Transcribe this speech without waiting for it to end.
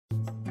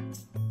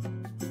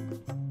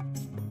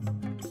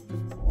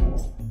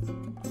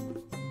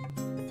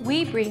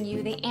we bring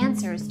you the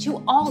answers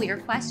to all your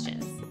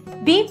questions.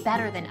 Be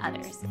better than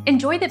others.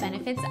 Enjoy the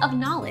benefits of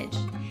knowledge.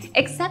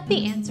 Accept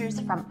the answers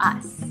from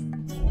us.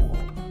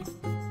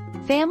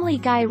 Family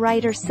Guy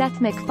writer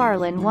Seth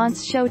MacFarlane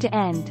wants show to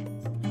end.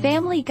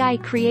 Family Guy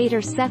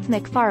creator Seth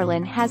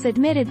MacFarlane has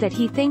admitted that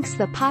he thinks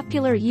the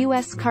popular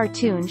U.S.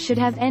 cartoon should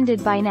have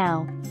ended by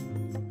now.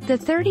 The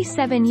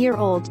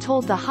 37-year-old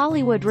told The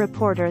Hollywood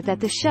Reporter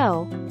that the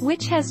show,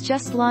 which has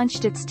just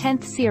launched its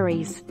 10th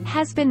series,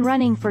 has been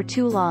running for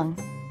too long.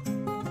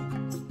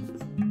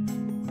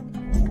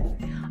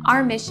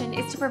 Our mission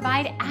is to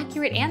provide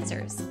accurate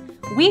answers.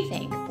 We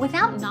think,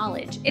 without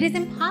knowledge, it is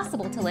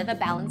impossible to live a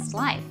balanced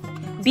life.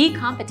 Be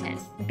competent.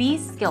 Be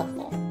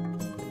skillful.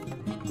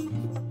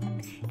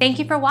 Thank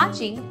you for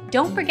watching.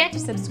 Don't forget to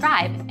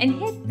subscribe and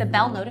hit the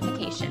bell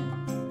notification.